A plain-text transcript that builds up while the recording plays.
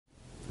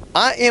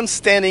I am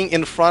standing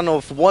in front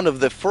of one of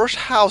the first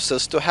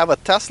houses to have a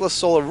Tesla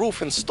solar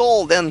roof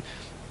installed, and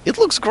it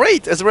looks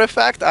great. As a matter of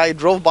fact, I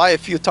drove by a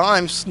few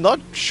times,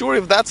 not sure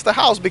if that's the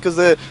house because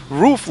the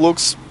roof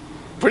looks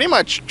pretty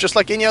much just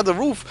like any other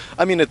roof.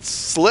 I mean, it's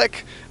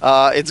slick,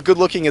 it's good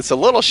looking, it's a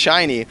little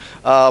shiny,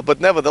 but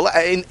nevertheless,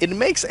 it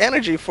makes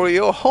energy for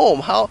your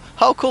home.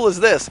 How cool is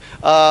this?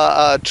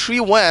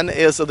 Tree Wen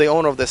is the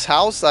owner of this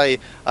house. I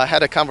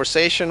had a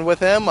conversation with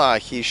him.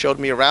 He showed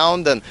me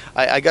around, and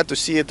I got to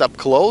see it up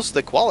close.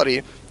 The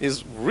quality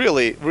is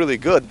really, really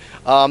good.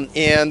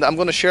 And I'm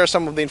going to share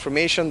some of the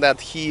information that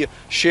he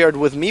shared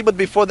with me. But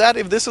before that,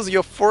 if this is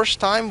your first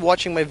time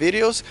watching my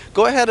videos,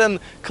 go ahead and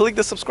click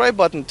the subscribe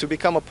button to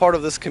become a part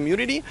of this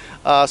community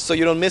so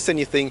you don't miss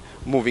anything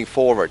moving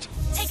forward.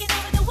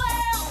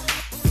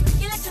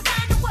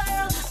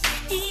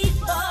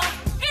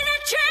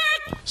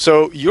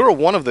 So you're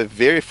one of the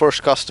very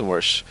first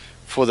customers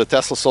for the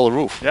Tesla solar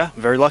roof. Yeah,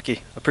 very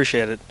lucky.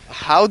 Appreciate it.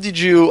 How did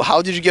you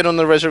get on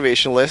the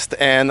reservation list,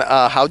 and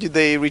how did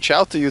they reach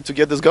out to you to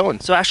get this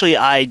going? So actually,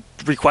 I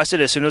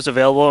requested as soon as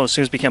available, and as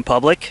soon as it became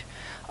public.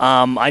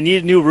 I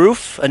needed a new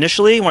roof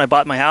initially when I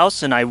bought my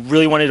house, and I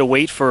really wanted to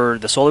wait for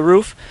the solar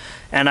roof,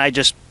 and I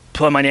just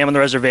put my name on the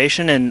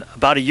reservation. And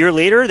about a year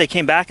later, they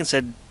came back and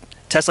said,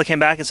 Tesla came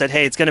back and said,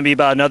 hey, it's going to be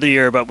about another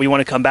year, but we want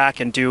to come back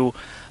and do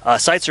a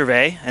site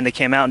survey. And they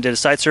came out and did a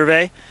site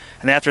survey.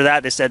 And after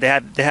that, they said they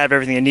had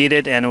everything they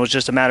needed, and it was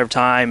just a matter of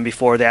time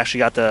before they actually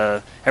got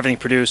everything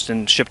produced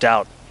and shipped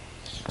out.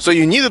 So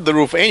you needed the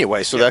roof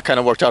anyway, so that kind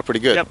of worked out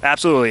pretty good. Yep,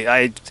 absolutely.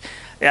 I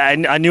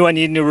knew I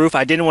needed a new roof.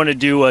 I didn't want to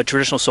do a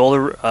traditional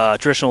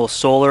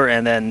solar,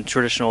 and then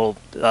traditional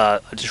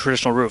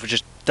roof. It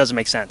just doesn't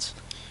make sense.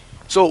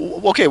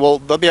 So, okay,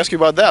 well, let me ask you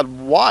about that.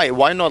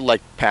 Why not like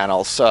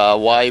panels?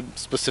 Why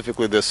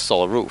specifically this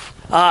solar roof?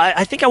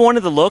 I think I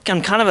wanted the look.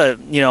 I'm kind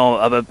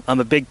of I'm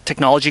a big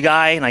technology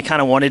guy, and I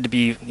kind of wanted to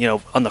be,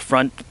 on the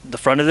front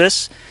of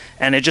this,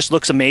 and it just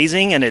looks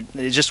amazing, and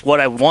it's just what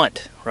I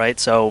want, right?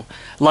 So,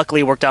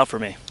 luckily, it worked out for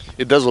me.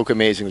 It does look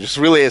amazing. Just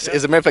really, as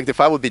a matter of fact, if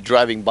I would be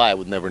driving by, I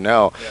would never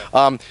know.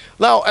 Yeah.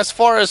 Now, as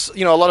far as,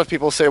 a lot of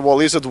people say, well,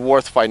 is it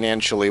worth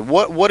financially?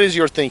 What is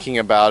your thinking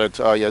about it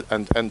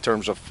in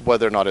terms of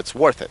whether or not it's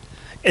worth it?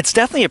 It's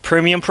definitely a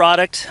premium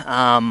product.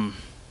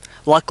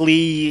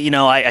 Luckily,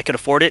 I could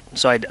afford it,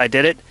 so I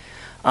did it.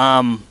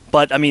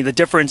 But I mean, the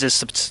difference is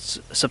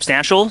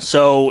substantial.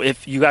 So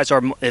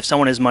if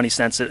someone is money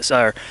sensitive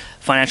or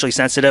financially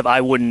sensitive,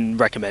 I wouldn't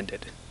recommend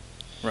it.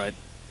 Right.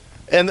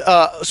 And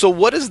so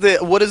what is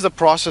the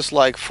process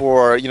like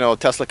for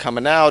Tesla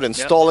coming out,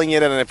 installing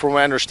it, and from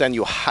what I understand,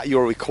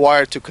 you're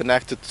required to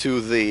connect it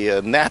to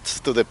the net,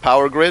 to the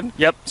power grid?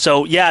 Yep.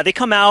 So yeah, they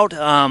come out.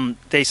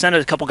 They sent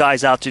a couple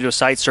guys out to do a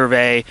site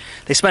survey.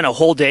 They spent a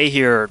whole day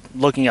here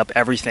looking up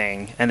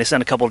everything, and they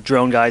sent a couple of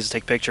drone guys to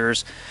take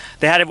pictures.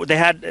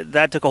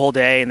 That took a whole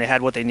day, and they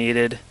had what they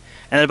needed.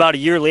 And then about a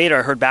year later,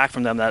 I heard back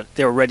from them that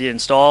they were ready to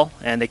install,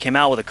 and they came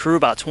out with a crew,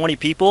 about 20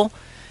 people.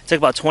 It took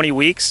about 2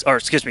 weeks,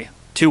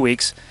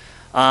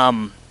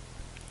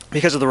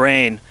 because of the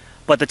rain.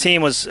 But the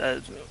team was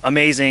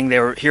amazing. They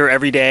were here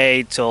every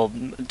day till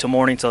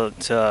morning to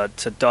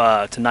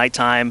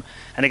nighttime,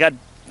 and it got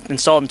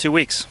installed in 2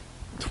 weeks.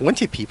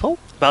 20 people?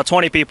 About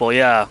 20 people,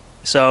 yeah.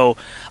 So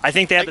I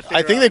think they had to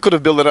I think they could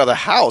have built another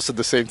house at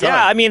the same time.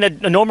 Yeah, I mean,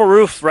 a normal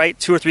roof, right?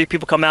 2 or 3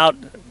 people come out,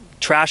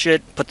 trash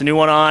it, put the new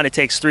one on. It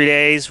takes 3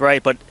 days,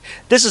 right? But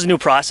this is a new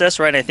process,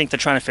 right? I think they're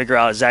trying to figure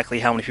out exactly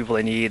how many people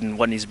they need and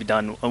what needs to be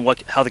done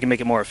and how they can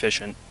make it more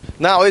efficient.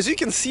 Now, as you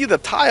can see, the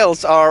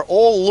tiles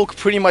all look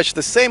pretty much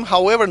the same.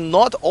 However,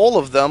 not all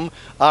of them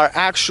are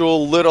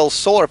actual little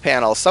solar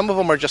panels. Some of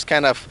them are just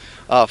kind of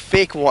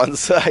fake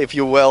ones, if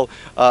you will,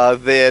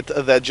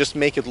 that just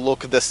make it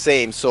look the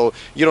same. So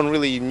you don't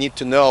really need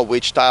to know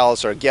which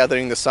tiles are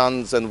gathering the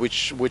suns and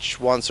which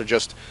ones are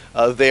just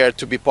there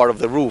to be part of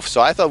the roof.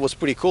 So I thought it was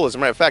pretty cool. As a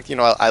matter of fact,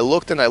 I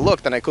looked and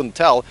I couldn't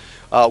tell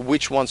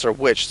which ones are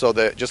which. So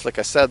just like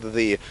I said,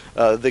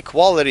 the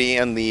quality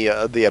and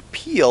the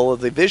appeal,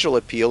 the visual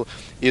appeal,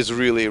 is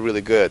really,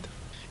 really good.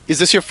 Is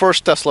this your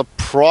first Tesla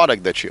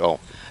product that you own?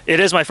 It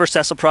is my first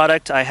Tesla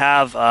product. I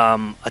have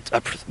a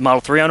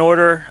Model 3 on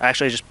order. I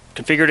actually just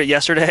configured it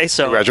yesterday.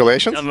 So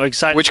congratulations. I'm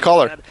excited. Which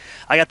color?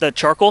 I got the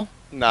charcoal.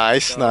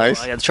 Nice,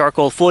 nice. I got the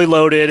charcoal, fully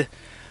loaded,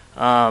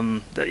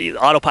 the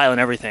autopilot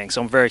and everything.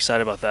 So I'm very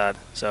excited about that.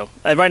 So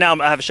right now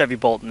I have a Chevy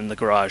Bolt in the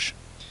garage.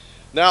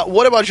 Now,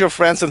 what about your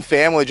friends and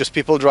family, just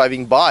people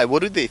driving by?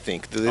 What do they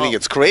think? Do they think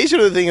it's crazy, or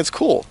do they think it's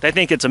cool? They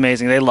think it's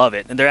amazing. They love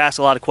it. And they're asked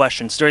a lot of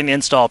questions. During the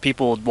install,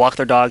 people walk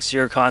their dogs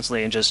here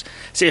constantly and just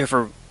sit here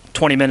for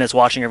 20 minutes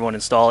watching everyone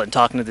install it and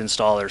talking to the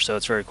installer, so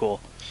it's very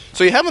cool.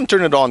 So you haven't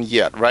turned it on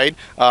yet, right?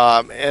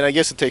 And I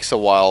guess it takes a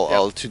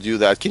while to do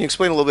that. Can you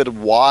explain a little bit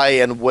why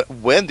and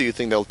when do you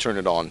think they'll turn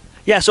it on?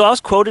 Yeah, so I was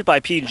quoted by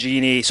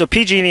PG&E. So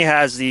PG&E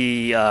has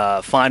the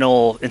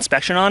final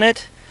inspection on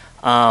it,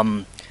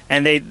 and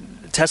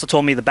Tesla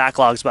told me the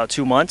backlog is about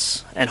 2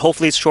 months, and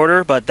hopefully it's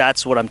shorter, but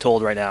that's what I'm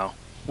told right now.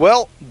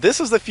 Well,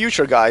 this is the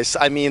future, guys.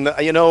 I mean,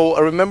 you know,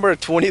 I remember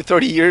 20,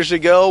 30 years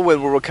ago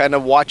when we were kind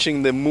of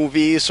watching the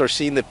movies or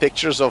seeing the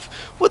pictures of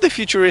what the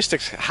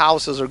futuristic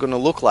houses are going to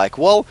look like.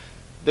 Well,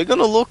 they're going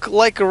to look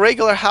like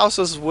regular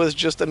houses with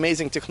just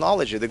amazing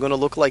technology. They're going to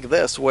look like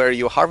this, where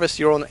you harvest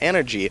your own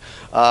energy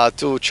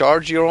to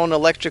charge your own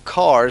electric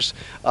cars.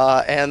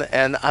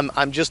 And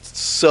I'm just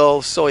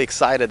so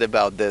excited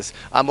about this.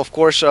 I'm, of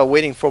course,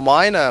 waiting for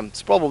mine.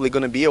 It's probably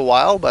going to be a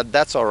while, but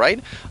that's all right.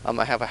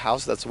 I have a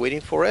house that's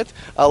waiting for it.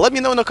 Let me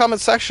know in the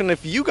comment section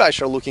if you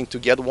guys are looking to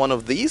get one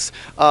of these.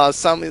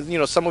 Some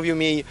of you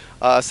may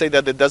say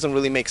that it doesn't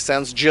really make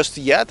sense just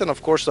yet, and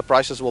of course the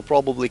prices will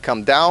probably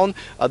come down.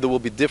 There will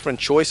be different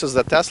choices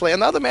that Tesla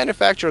and other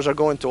manufacturers are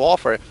going to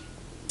offer.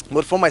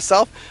 But for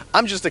myself,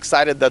 I'm just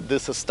excited that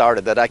this has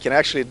started, that I can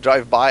actually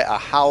drive by a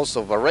house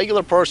of a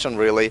regular person,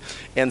 really,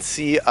 and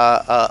see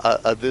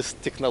this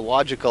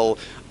technological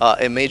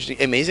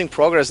amazing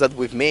progress that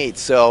we've made.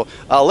 So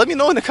let me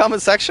know in the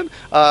comment section.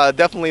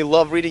 Definitely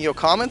love reading your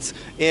comments.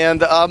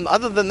 And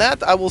other than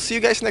that, I will see you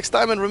guys next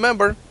time. And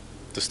remember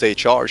to stay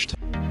charged.